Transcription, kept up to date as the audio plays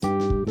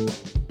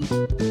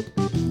Hello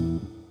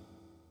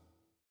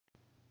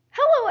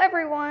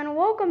everyone,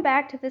 welcome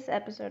back to this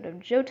episode of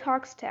Joe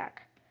Talks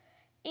Tech.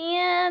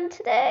 And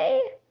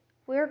today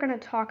we're going to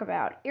talk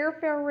about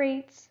airfare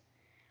rates.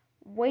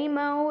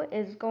 Waymo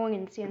is going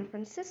in San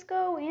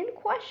Francisco, and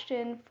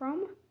question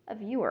from a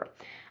viewer.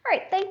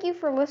 Alright, thank you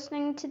for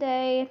listening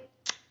today.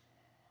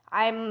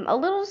 I'm a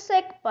little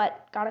sick,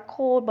 but got a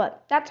cold,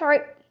 but that's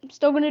alright. I'm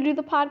still going to do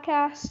the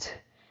podcast.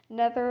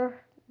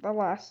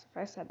 Nevertheless, if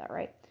I said that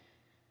right.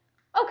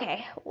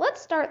 Okay,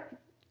 let's start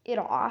it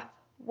off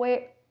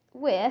with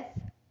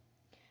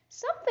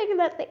something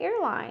that the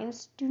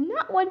airlines do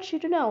not want you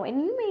to know,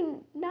 and you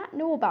may not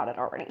know about it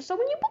already. So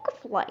when you book a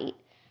flight,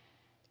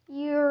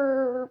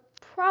 you're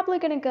probably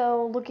going to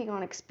go looking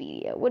on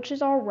Expedia, which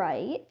is all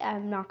right.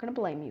 I'm not going to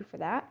blame you for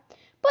that.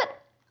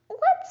 But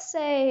let's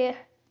say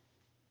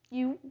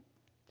you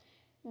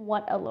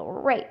want a lower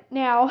rate.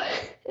 Now,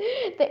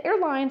 the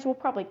airlines will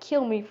probably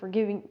kill me for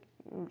giving,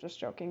 I'm just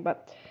joking,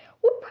 but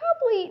will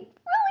probably really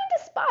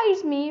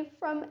despise me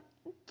from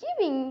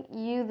giving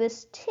you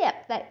this tip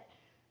that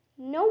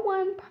no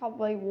one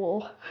probably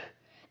will,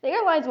 the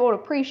airlines won't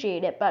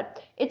appreciate it,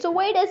 but it's a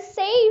way to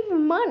save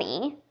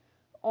money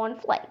on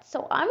flights.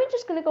 So I'm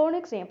just going to go an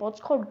example. It's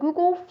called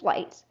Google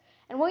Flights.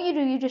 And what you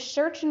do, you just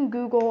search in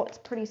Google. It's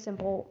pretty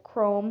simple,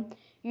 Chrome.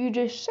 You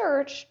just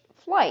search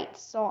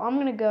flights. So I'm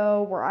going to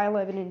go where I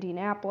live in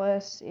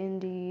Indianapolis.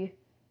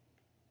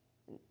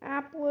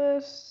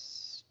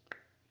 Let's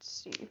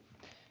see.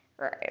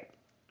 All right.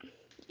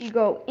 You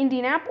go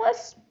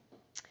Indianapolis.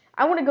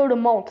 I want to go to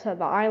Malta,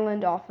 the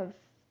island off of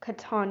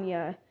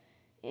Catania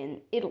in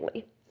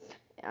Italy.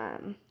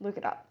 Look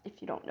it up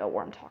if you don't know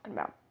where I'm talking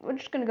about. We're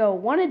just going to go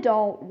one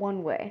adult,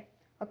 one way.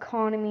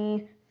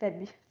 Economy,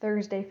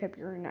 Thursday,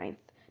 February 9th,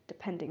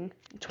 depending,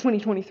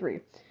 2023.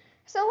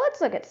 So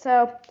let's look at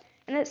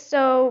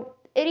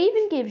it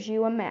even gives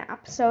you a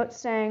map. So it's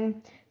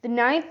saying the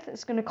 9th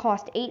is going to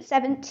cost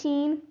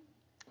 $8.17,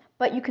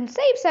 but you can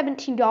save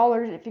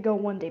 $17 if you go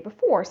one day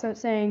before. So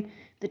it's saying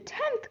the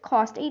 10th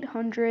cost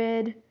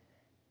 $800,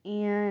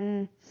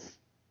 and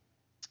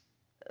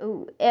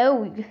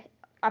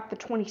at the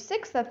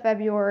 26th of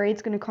February,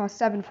 it's going to cost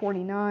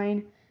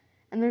 $749.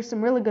 And there's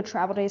some really good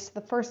travel days. So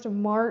the 1st of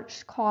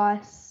March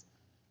costs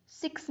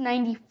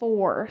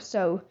 $694.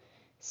 So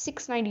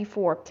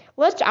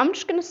 $694. I'm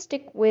just going to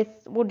stick with,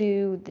 we'll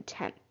do the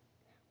 10th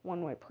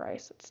one-way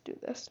price. Let's do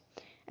this.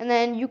 And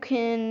then you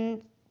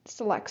can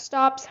select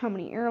stops, how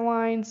many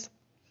airlines.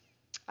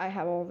 I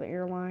have all the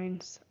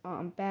airlines.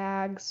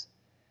 Bags.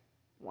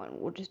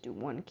 We'll just do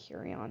one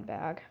carry-on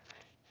bag.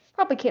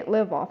 Probably can't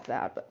live off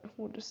that, but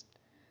we'll just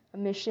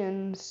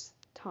emissions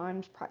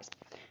times price.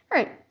 All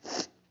right.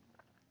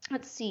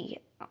 Let's see.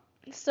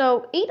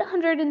 So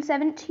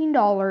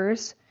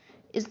 $817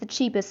 is the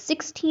cheapest.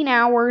 16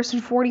 hours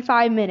and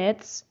 45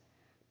 minutes.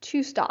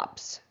 2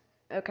 stops.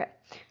 Okay.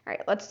 All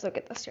right. Let's look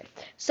at this here.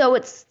 So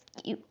it's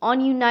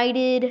on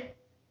United,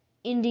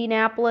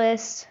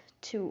 Indianapolis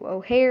to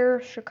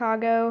O'Hare,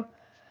 Chicago.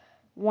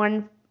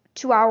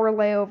 2-hour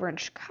layover in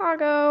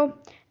Chicago,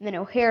 and then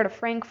O'Hare to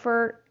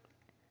Frankfurt,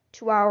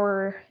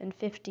 2-hour and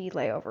 50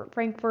 layover in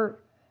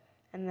Frankfurt,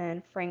 and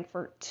then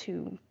Frankfurt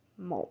to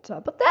Malta.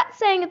 But that's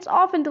saying it's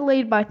often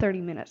delayed by 30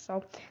 minutes,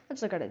 so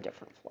let's look at a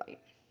different flight.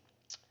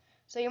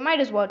 So you might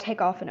as well take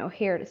off in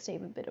O'Hare to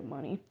save a bit of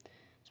money.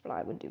 That's what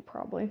I would do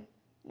probably.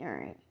 All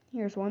right,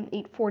 here's one,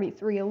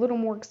 $843, a little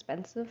more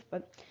expensive,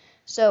 but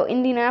so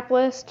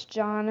Indianapolis to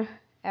John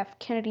F.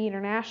 Kennedy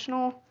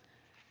International.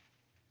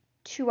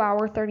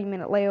 2-hour,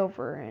 30-minute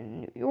layover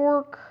in New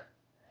York.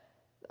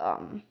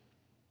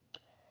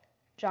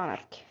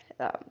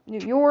 New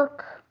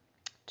York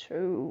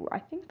to, I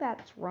think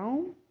that's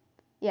Rome.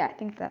 Yeah, I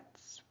think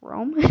that's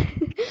Rome.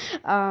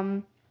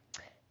 3-hour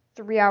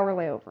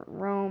layover in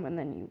Rome, and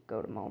then you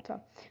go to Malta.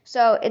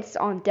 So it's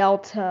on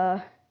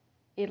Delta,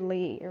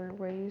 Italy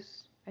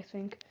Airways, I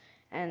think,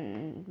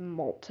 and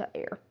Malta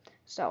Air.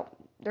 So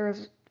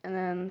and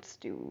then let's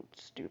do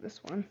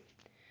this one.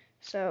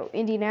 So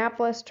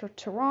Indianapolis to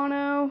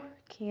Toronto,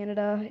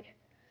 Canada,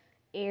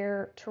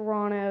 Air,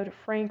 Toronto to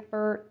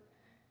Frankfurt.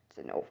 It's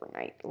an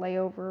overnight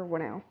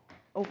layover.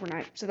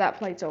 Overnight. So that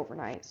flight's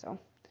overnight, so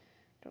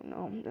don't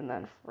know. And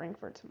then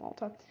Frankfurt to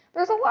Malta.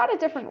 There's a lot of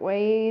different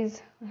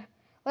ways.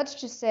 Let's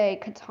just say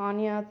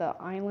Catania, the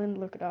island,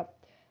 look it up.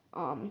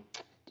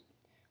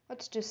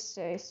 Let's just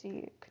say,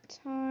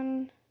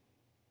 Catania.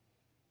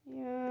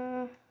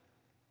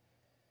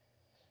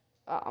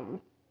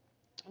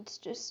 Let's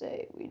just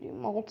say we do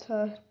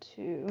Malta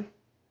to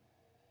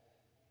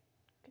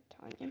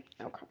Catania.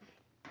 Okay.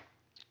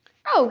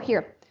 Oh,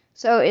 here.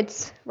 So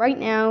it's right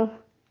now.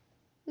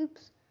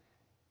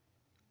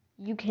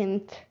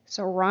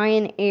 So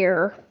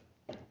Ryanair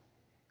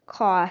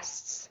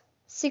costs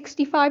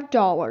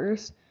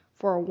 $65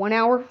 for a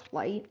 1-hour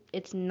flight.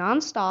 It's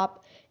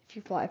nonstop if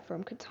you fly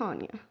from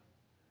Catania.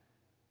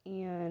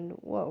 And,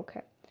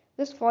 okay.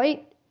 This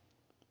flight,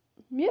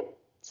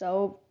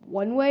 so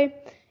one way,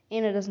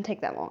 and it doesn't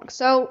take that long.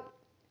 So,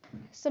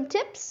 some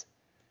tips,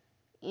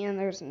 and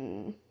there's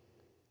 $50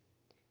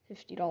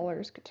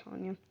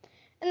 Catania.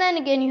 And then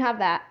again, you have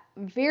that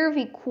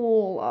very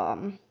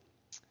cool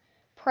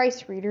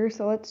price reader.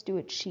 So let's do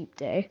a cheap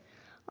day.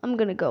 I'm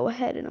gonna go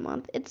ahead in a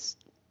month. It's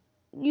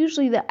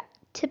usually the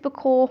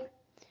typical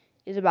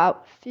is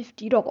about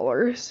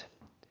 $50.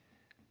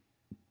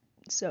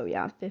 So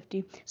yeah,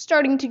 50.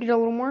 Starting to get a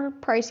little more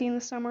pricey in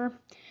the summer.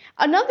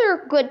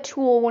 Another good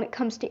tool when it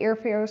comes to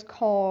airfare is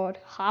called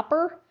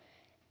Hopper.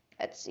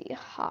 Let's see,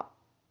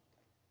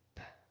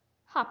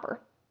 Hopper.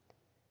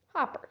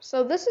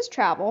 So this is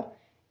travel,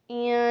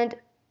 and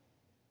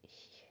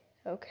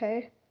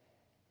okay.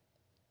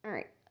 All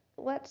right,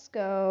 let's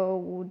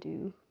go. We'll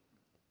do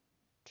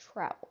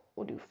travel.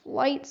 We'll do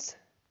flights.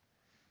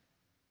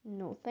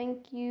 No,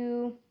 thank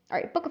you. All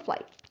right, book a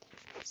flight.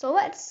 So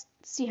let's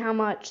see how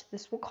much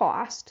this will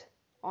cost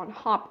on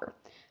Hopper.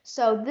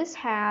 So this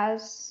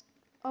has,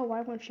 oh,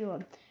 why won't you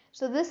load?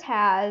 So this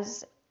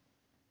has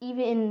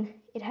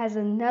it has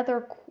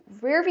another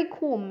very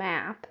cool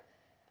map.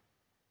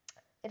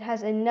 It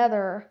has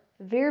another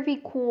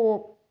very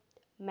cool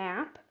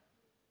map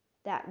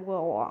that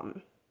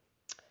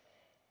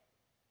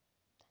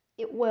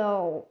it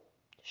will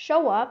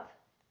show up.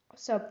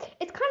 So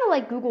it's kind of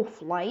like Google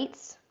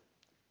Flights,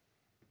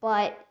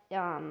 but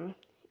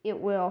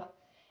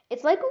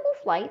it's like Google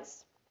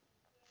Flights.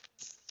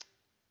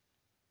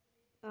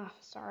 Oh,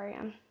 sorry,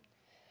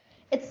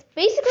 it's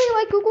basically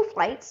like Google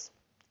Flights,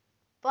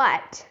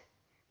 but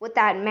with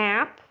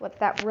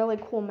that really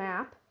cool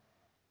map,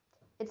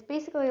 it's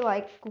basically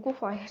like Google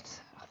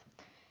Flights.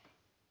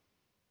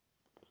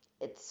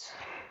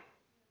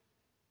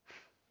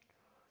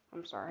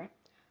 I'm sorry.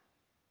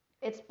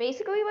 It's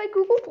basically like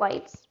Google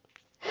Flights.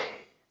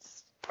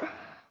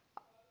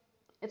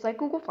 It's like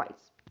Google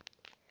Flights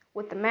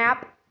with the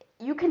map.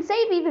 You can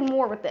save even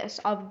more with this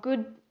of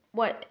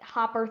what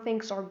Hopper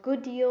thinks are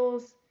good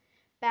deals,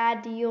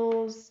 bad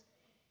deals.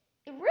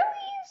 It really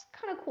is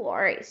kind of cool. All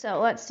right, so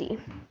let's see.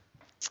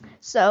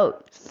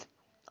 So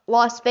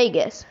Las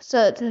Vegas.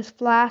 So it says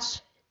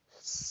flash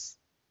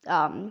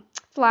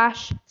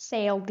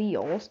sale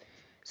deals.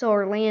 So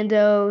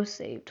Orlando,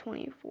 save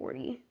 20,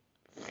 40.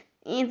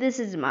 And this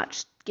is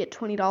much. Get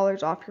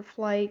 $20 off your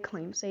flight,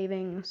 claim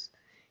savings.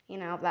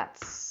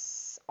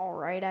 That's all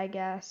right, I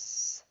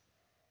guess.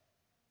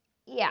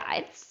 Yeah,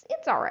 it's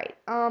all right.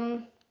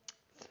 But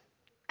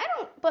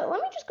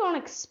let me just go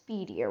on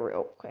Expedia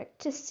real quick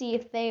to see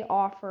if they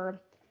offer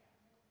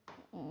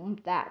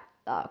that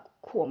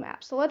cool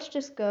map. So let's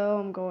just go.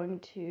 I'm going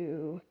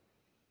to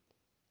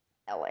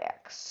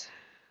LAX.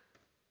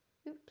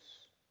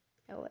 Oops,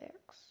 LAX.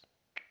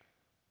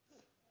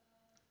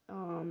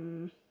 All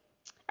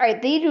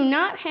right, they do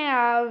not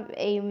have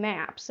a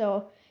map.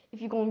 So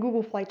if you go on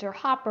Google Flights or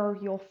Hopper,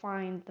 you'll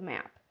find the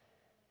map.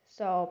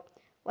 So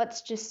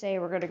let's just say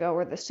we're going to go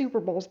where the Super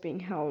Bowl is being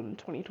held in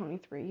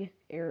 2023,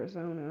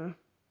 Arizona,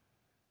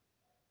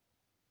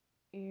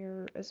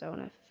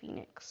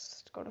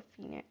 Phoenix. Let's go to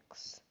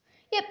Phoenix.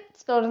 Yep,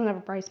 still doesn't have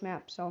a price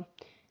map. So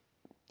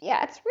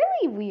yeah, it's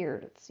really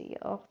weird. Let's see.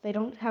 Oh, they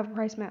don't have a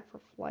price map for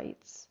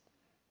flights.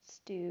 Let's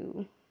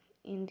do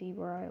Indy,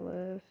 where I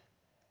live,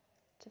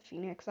 to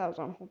Phoenix. That was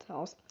on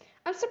hotels.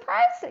 I'm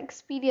surprised that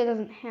Expedia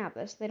doesn't have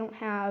this. They don't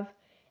have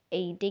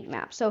a date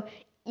map. So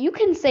you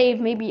can save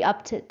maybe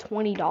up to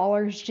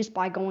 $20 just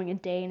by going a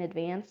day in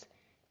advance.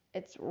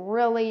 It's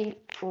really,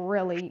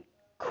 really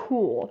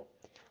cool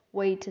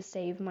way to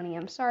save money.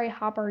 I'm sorry,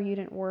 Hopper, you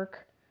didn't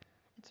work.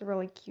 It's a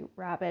really cute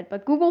rabbit.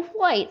 But Google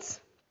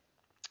Flights,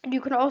 you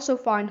can also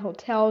find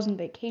hotels and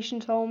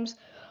vacation homes.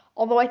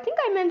 Although I think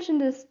I mentioned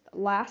this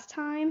last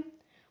time,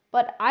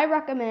 but I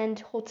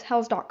recommend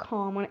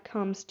hotels.com when it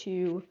comes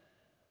to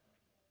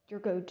your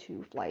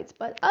go-to flights.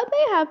 But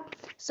they have,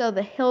 so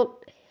the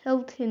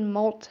Hilton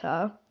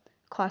Malta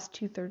costs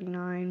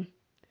 $239.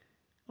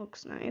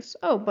 Looks nice.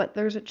 Oh, but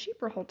there's a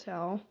cheaper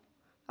hotel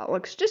that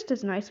looks just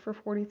as nice for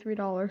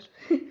 $43.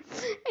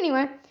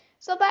 Anyway,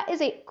 so that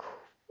is a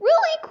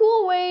really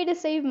cool way to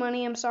save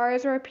money. I'm sorry I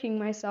was repeating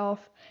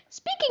myself.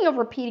 Speaking of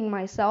repeating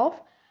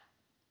myself,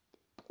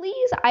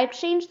 please, I've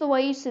changed the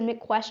way you submit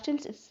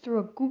questions. It's through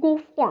a Google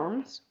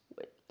Forms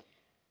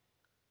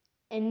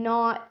and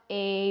not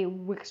a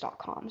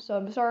Wix.com. So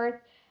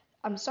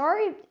I'm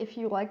sorry if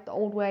you like the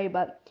old way,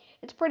 but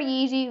it's pretty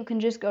easy. You can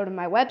just go to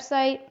my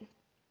website,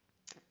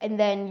 and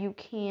then you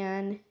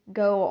can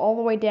go all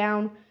the way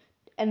down,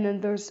 and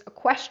then there's a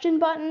question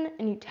button,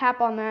 and you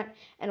tap on that,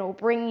 and it will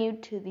bring you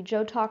to the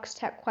Joe Talks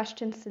Tech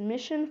question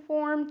submission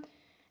form,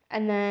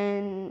 and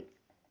then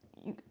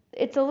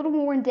it's a little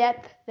more in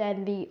depth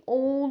than the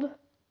old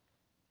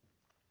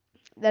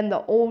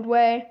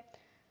way,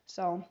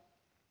 so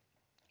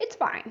it's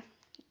fine.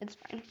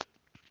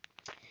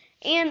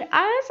 And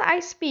as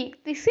I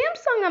speak, the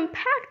Samsung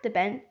Unpacked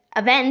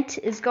event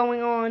is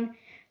going on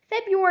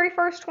February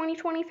 1st,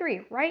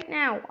 2023, right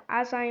now,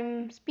 as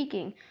I'm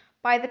speaking.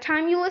 By the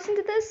time you listen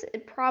to this,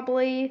 it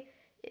probably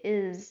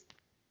is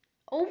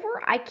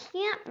over. I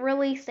can't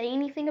really say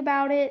anything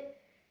about it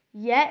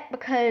yet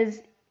because,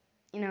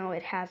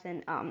 it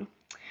hasn't,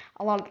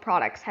 a lot of the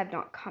products have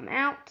not come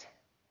out.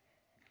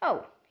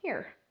 Oh,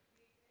 here.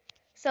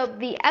 So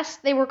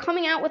they were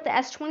coming out with the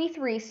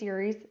S23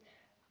 series.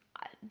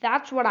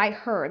 That's what I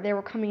heard. They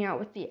were coming out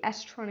with the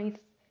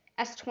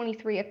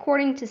S23.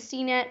 According to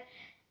CNET,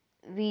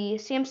 the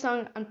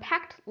Samsung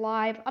Unpacked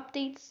Live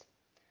updates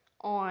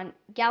on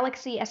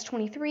Galaxy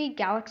S23,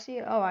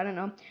 I don't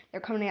know.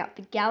 They're coming out.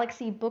 The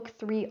Galaxy Book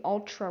 3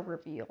 Ultra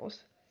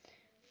reveals.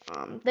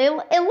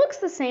 It looks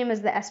the same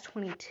as the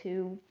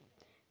S22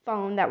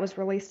 phone that was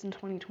released in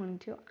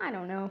 2022. I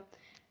don't know.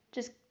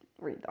 Just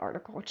read the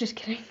article. Just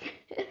kidding.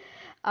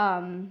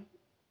 Yeah.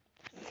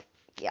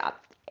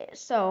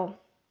 So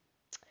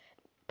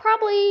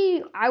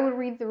probably I would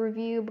read the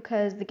review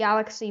because the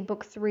Galaxy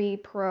Book 3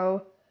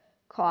 Pro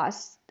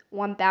costs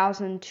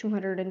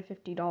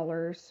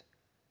 $1,250.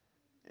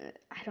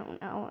 I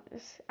don't know.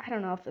 I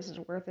don't know if this is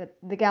worth it.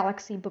 The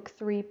Galaxy Book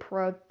 3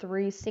 Pro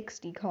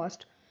 360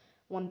 cost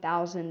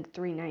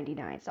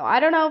 $1,399. So I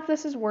don't know if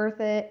this is worth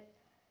it.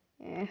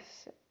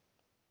 Yes.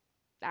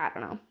 I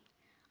don't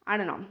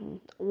know.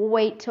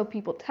 Wait till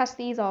people test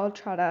these. I'll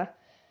try to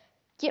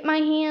get my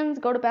hands,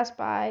 go to Best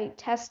Buy,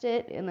 test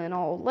it, and then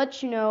I'll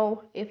let you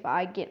know if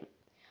I get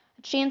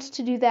a chance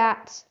to do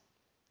that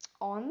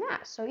on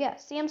that. So yeah,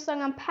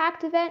 Samsung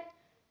Unpacked event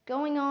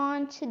going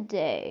on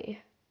today.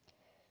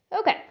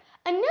 Okay,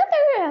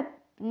 another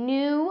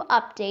new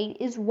update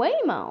is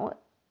Waymo.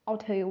 I'll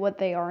tell you what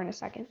they are in a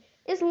second.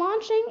 Is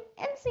launching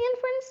in San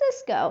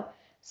Francisco.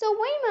 So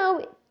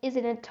Waymo is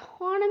an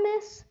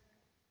autonomous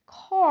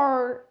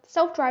car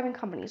self-driving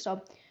company.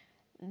 So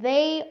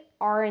they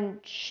are in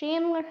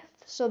Chandler.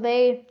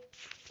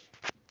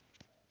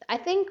 I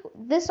think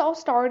this all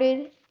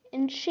started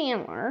in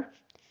Chandler,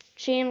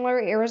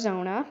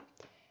 Arizona.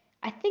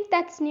 I think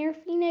that's near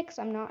Phoenix.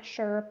 I'm not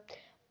sure.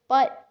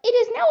 But it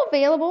is now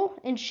available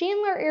in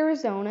Chandler,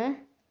 Arizona,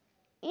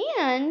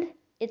 and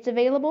it's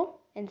available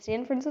in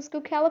San Francisco,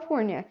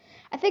 California.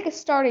 I think it's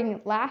starting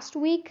last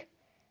week.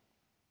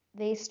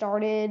 They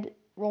started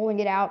rolling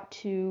it out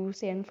to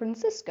San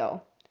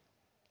Francisco.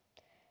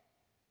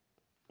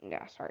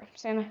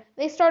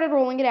 They started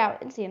rolling it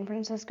out in San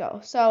Francisco.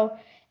 So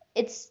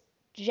it's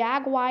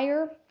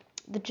Jaguar.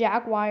 The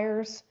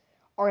Jaguars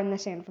are in the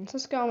San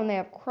Francisco, and they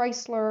have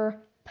Chrysler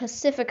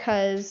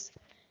Pacificas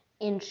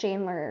in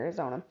Chandler,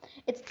 Arizona.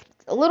 It's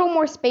a little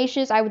more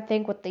spacious, I would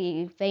think, with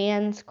the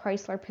vans,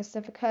 Chrysler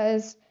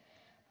Pacificas,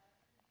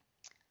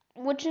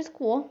 which is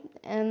cool.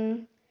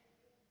 And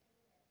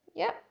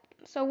yeah,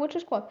 so which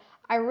is cool.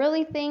 I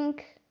really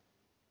think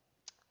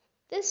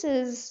this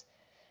is,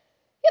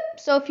 yep.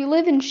 So if you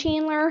live in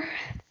Chandler,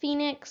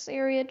 Phoenix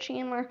area,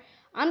 Chandler,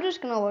 I'm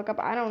just gonna look up,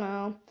 I don't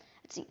know.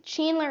 Let's see,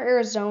 Chandler,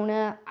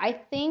 Arizona. I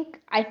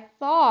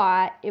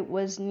thought it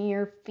was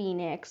near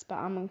Phoenix, but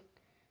I'm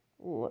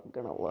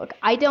gonna look.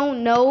 I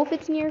don't know if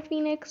it's near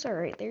Phoenix. All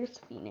right, there's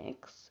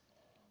Phoenix.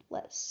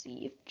 Let's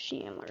see if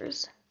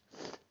Chandler's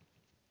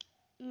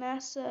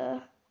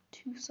Mesa,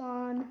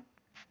 Tucson,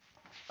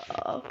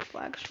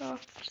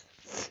 Flagstaff.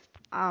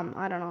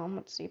 I don't know.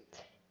 Let's see.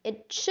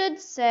 It should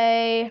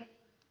say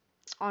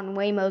on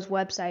Waymo's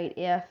website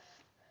if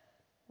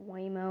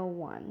Waymo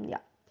 1, yeah,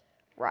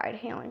 ride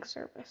hailing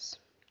service.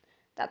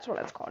 That's what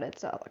it's called.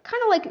 It's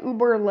kind of like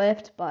Uber,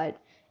 Lyft, but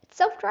it's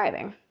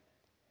self-driving.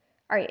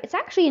 All right, it's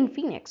actually in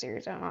Phoenix,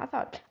 Arizona.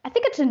 I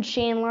think it's in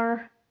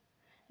Chandler,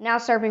 now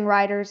serving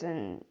riders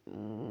in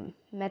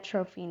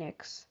Metro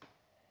Phoenix.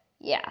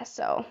 Yeah,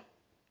 so,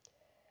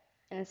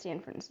 and in San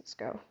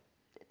Francisco.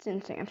 It's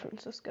in San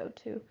Francisco,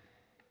 too.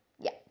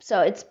 Yeah, so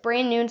it's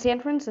brand new in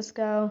San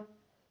Francisco.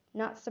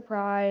 Not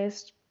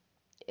surprised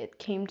it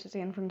came to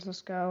San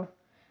Francisco.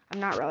 I'm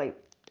not really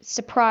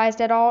surprised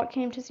at all it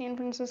came to San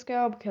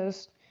Francisco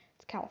because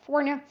it's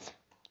California.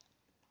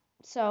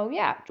 So,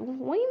 yeah,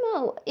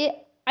 Waymo,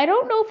 I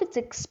don't know if it's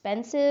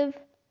expensive.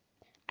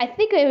 I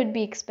think it would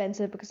be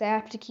expensive because I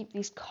have to keep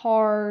these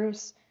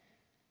cars,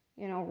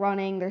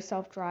 running. They're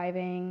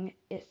self-driving.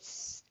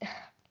 It's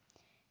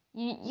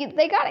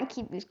they gotta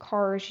keep these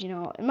cars.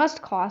 It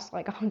must cost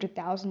like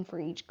 $100,000 for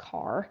each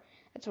car.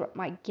 That's what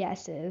my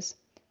guess is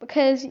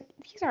because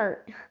these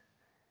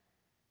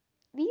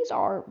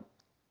are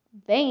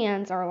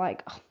vans are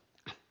like,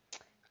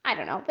 I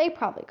don't know. They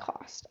probably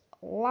cost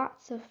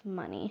lots of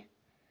money.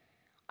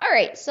 All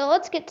right, so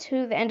let's get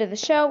to the end of the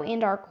show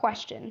and our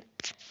question.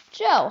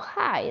 Joe,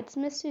 hi, it's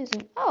Miss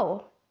Susan.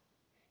 Oh,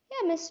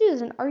 yeah, Miss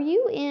Susan, are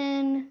you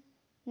in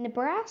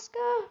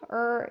Nebraska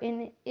or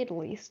in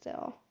Italy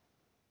still?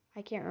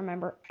 I can't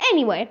remember.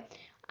 Anyway,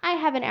 I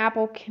have an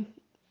Apple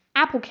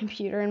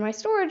computer, and my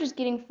storage is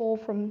getting full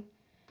from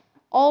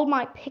all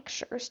my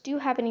pictures. Do you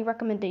have any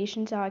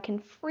recommendations how I can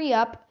free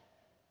up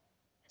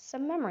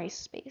some memory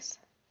space?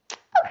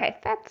 Okay,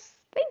 thank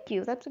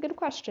you. That's a good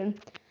question.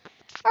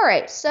 All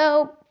right,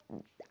 so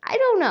I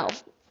don't know.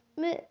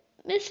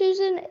 Miss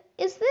Susan,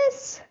 is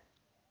this?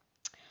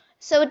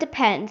 So it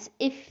depends.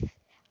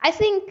 I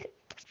think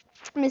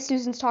Miss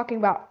Susan's talking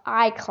about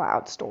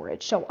iCloud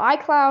storage. So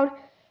iCloud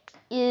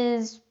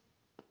is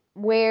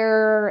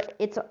where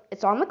it's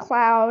on the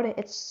cloud.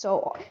 It's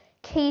so in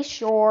case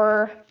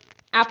your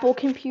Apple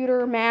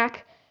computer,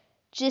 Mac,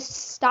 just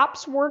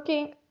stops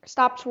working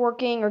stops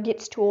working or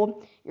gets too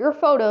old, your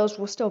photos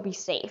will still be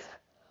safe.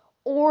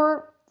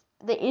 Or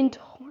the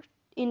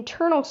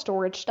internal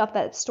storage, stuff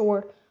that's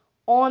stored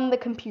on the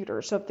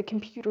computer. So if the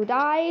computer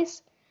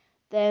dies,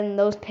 then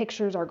those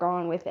pictures are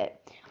gone with it.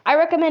 I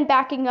recommend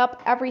backing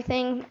up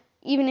everything,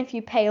 even if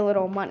you pay a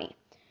little money.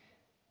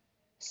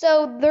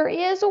 So there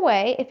is a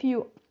way,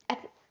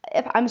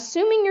 if I'm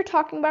assuming you're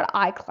talking about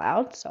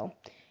iCloud, so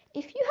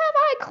if you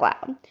have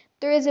iCloud,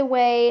 there is a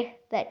way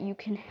that you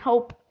can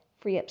help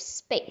free up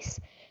space.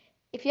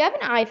 If you have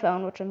an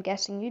iPhone, which I'm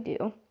guessing you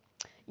do,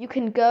 you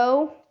can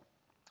go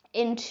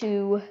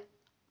into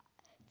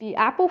the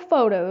Apple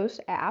Photos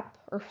app,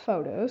 or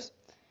Photos,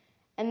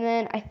 and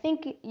then I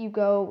think you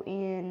go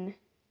in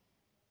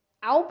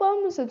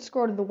Albums and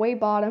scroll to the way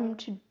bottom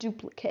to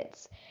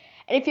Duplicates.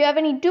 And if you have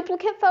any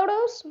duplicate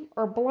photos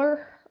or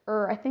blur,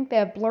 or I think they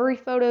have blurry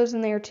photos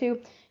in there too,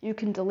 you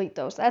can delete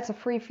those. That's a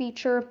free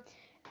feature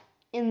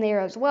in there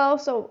as well,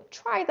 so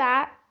try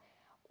that.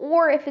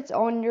 Or if it's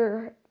on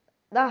your,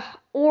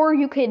 or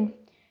you could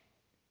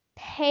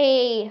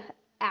pay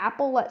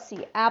Apple, let's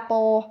see,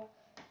 Apple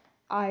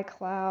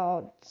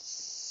iCloud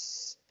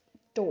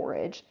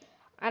storage.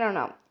 I don't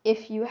know.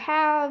 If you're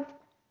on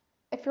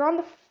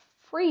the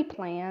free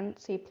plan,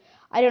 see,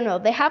 I don't know.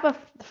 They have a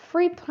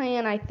free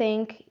plan, I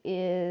think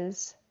the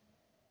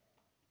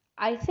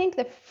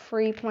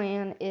free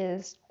plan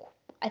is,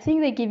 I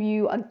think they give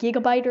you a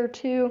gigabyte or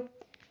two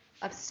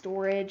of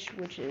storage,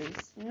 which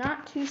is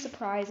not too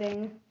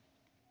surprising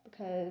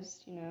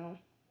because,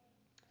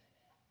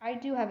 I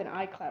do have an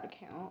iCloud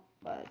account,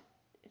 but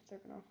if they're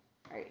gonna,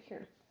 right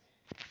here.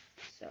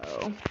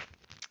 So,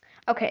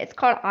 okay, it's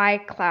called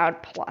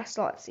iCloud Plus.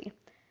 So let's see.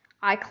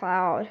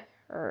 iCloud,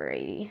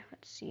 alrighty,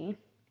 let's see.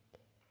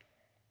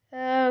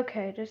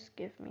 Okay, just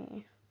give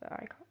me the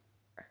iCloud.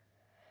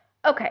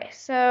 Okay,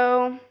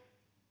 so,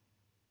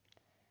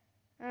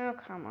 oh,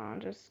 come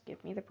on, just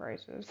give me the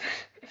prices.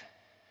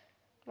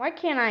 Why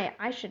can't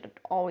I should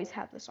always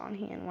have this on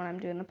hand when I'm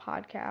doing the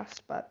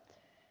podcast, but,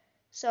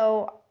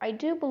 so, I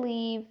do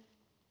believe,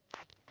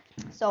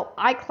 so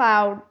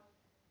iCloud,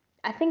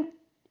 I think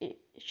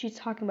she's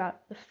talking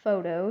about the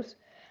photos.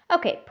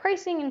 Okay,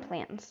 pricing and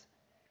plans.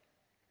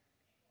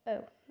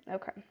 Oh,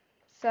 okay.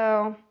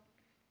 So,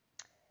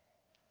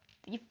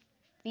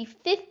 the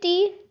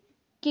 50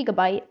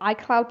 gigabyte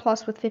iCloud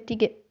Plus with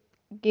 50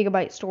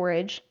 gigabyte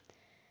storage,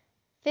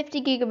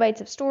 50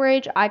 gigabytes of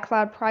storage,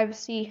 iCloud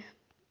privacy,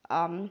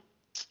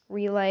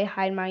 relay,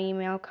 hide my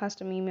email,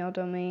 custom email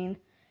domain,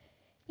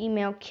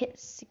 email kit,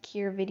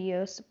 secure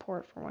video,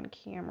 support for one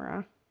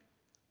camera.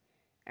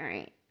 All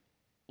right,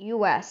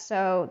 US.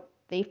 So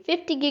the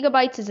 50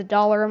 gigabytes is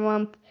 $1 a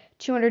month,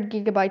 200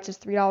 gigabytes is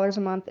 $3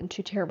 a month, and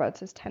 2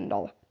 terabytes is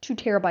 $10. 2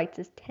 terabytes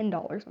is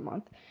 $10 a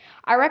month.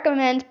 I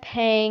recommend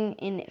paying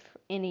in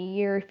a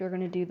year if you're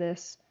going to do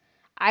this.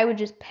 I would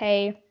just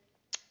pay,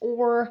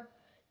 or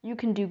you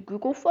can do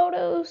Google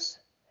Photos.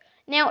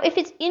 Now, if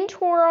it's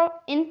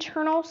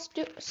internal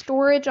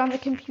storage on the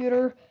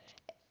computer,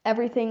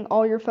 everything,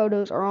 all your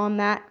photos are on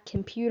that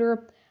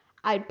computer,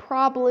 I'd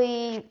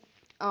probably,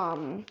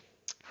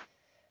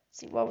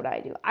 see, what would I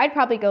do? I'd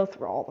probably go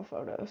through all the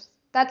photos.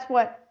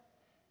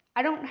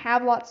 I don't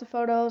have lots of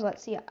photos.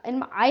 Let's see,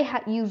 and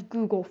I use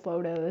Google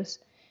Photos,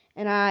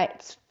 and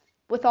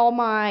with all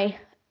my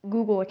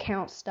Google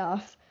account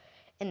stuff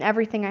and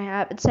everything I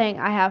have, it's saying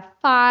I have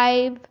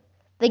 5.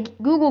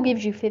 Google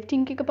gives you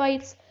 15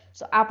 gigabytes,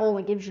 so Apple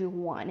only gives you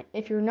 1.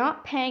 If you're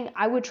not paying,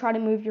 I would try to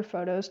move your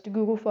photos to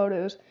Google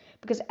Photos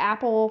because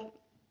Apple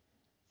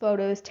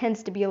Photos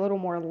tends to be a little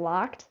more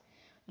locked.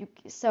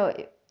 So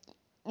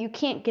you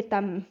can't get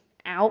them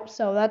out.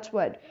 So that's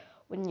when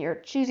you're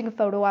choosing a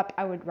photo app,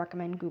 I would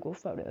recommend Google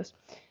Photos.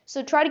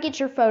 So try to get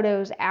your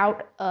photos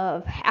out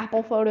of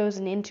Apple Photos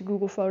and into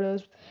Google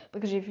Photos,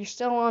 because if you're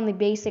still on the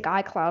basic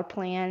iCloud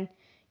plan,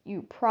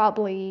 you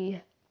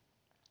probably,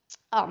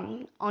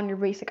 on your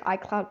basic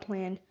iCloud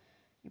plan,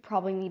 you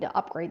probably need to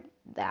upgrade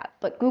that.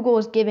 But Google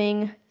is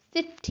giving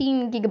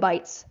 15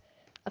 gigabytes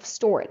of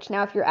storage.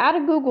 Now, if you're out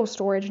of Google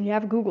storage and you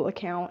have a Google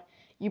account,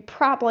 I would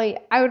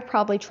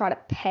probably try to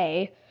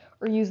pay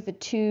or use the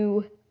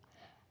 2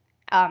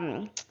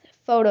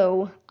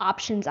 photo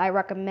options I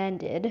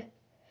recommended.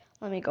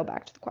 Let me go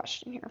back to the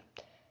question here.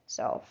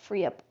 So,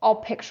 free up all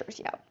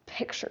pictures. Yeah,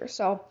 pictures.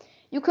 So,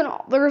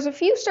 there's a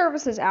few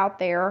services out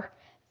there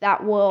that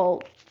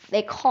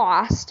they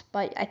cost,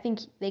 but I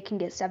think they can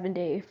get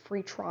 7-day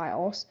free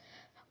trials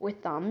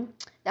with them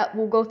that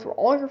will go through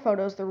all your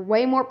photos. They're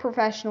way more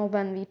professional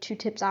than the 2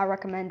 tips I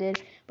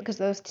recommended, because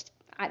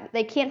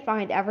they can't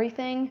find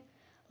everything.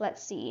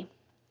 Let's see.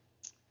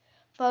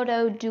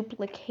 Photo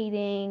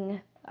duplicating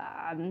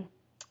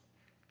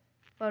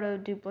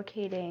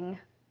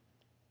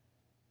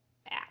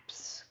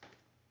apps.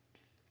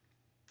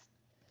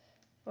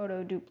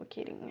 Photo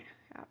duplicating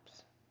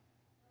apps.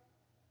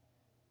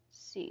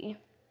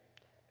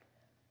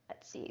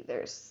 Let's see,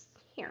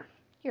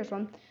 here's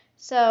one.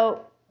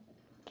 So,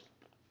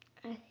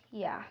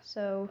 yeah,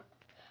 so,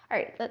 all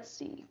right, let's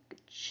see,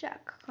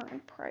 check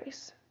current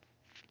price.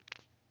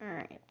 All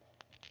right,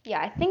 Yeah,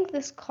 I think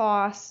this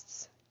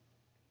costs,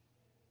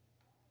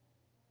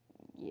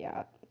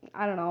 yeah,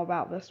 I don't know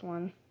about this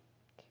one.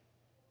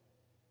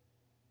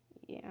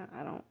 Yeah,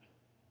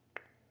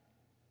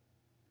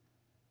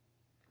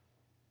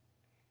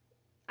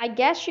 I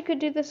guess you could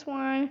do this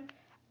one.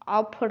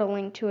 I'll put a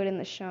link to it in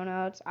the show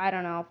notes. I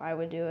don't know if I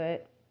would do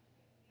it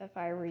if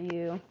I were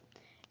you.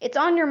 It's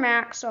on your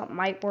Mac, so it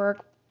might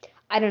work.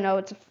 I don't know.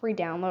 It's a free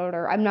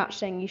downloader. I'm not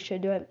saying you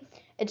should do it.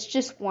 It's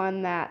just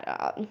one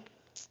that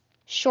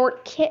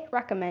Shortkit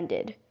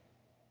recommended.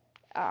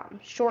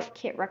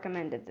 Shortkit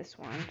recommended this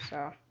one,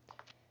 so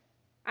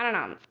I don't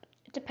know.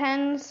 It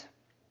depends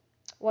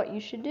what you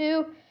should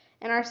do.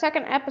 In our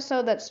second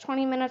episode, that's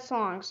 20 minutes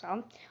long,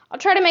 so I'll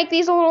try to make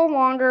these a little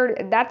longer.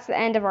 That's the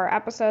end of our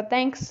episode.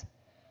 Thanks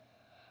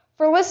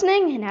for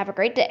listening, and have a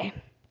great day.